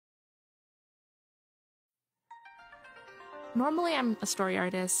Normally I'm a story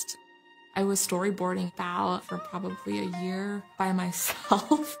artist. I was storyboarding BAO for probably a year by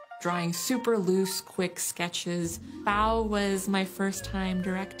myself, drawing super loose, quick sketches. BAO was my first time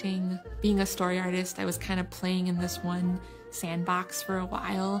directing. Being a story artist, I was kind of playing in this one sandbox for a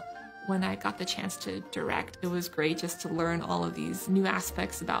while. When I got the chance to direct, it was great just to learn all of these new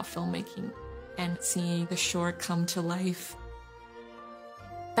aspects about filmmaking and seeing the short come to life.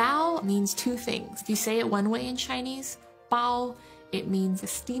 BAO means two things. If you say it one way in Chinese, bao, it means a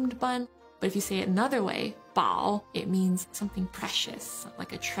steamed bun. But if you say it another way, bao, it means something precious,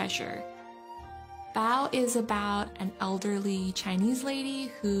 like a treasure. BAO is about an elderly Chinese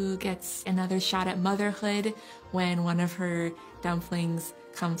lady who gets another shot at motherhood when one of her dumplings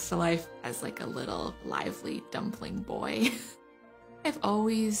comes to life as like a little lively dumpling boy. I've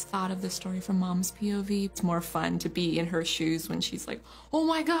always thought of the story from Mom's POV. It's more fun to be in her shoes when she's like, oh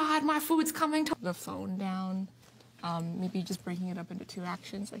my God, my food's coming to the phone down. Maybe just breaking it up into two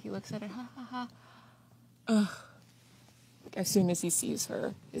actions, so he looks at her, ha ha ha. Ugh. As soon as he sees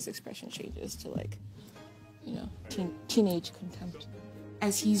her, his expression changes to like, you know, teenage contempt.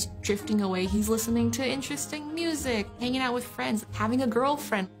 As he's drifting away, he's listening to interesting music, hanging out with friends, having a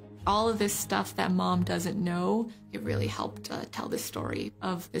girlfriend. All of this stuff that Mom doesn't know, it really helped tell the story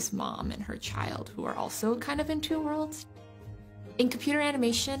of this mom and her child who are also kind of in two worlds. In computer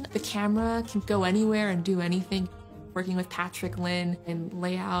animation, the camera can go anywhere and do anything. Working with Patrick Lin in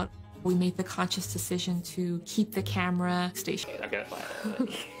layout, we made the conscious decision to keep the camera stationary. Okay.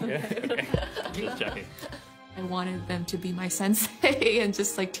 Just checking. I wanted them to be my sensei and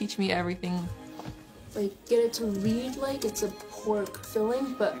just like teach me everything. Like get it to read like it's a pork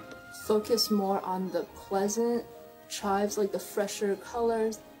filling, but focus more on the pleasant chives, like the fresher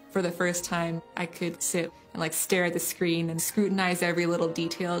colors. For the first time, I could sit and like stare at the screen and scrutinize every little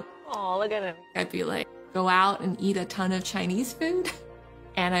detail. Oh, look at him. I'd be like, go out and eat a ton of Chinese food.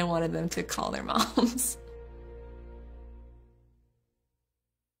 And I wanted them to call their moms.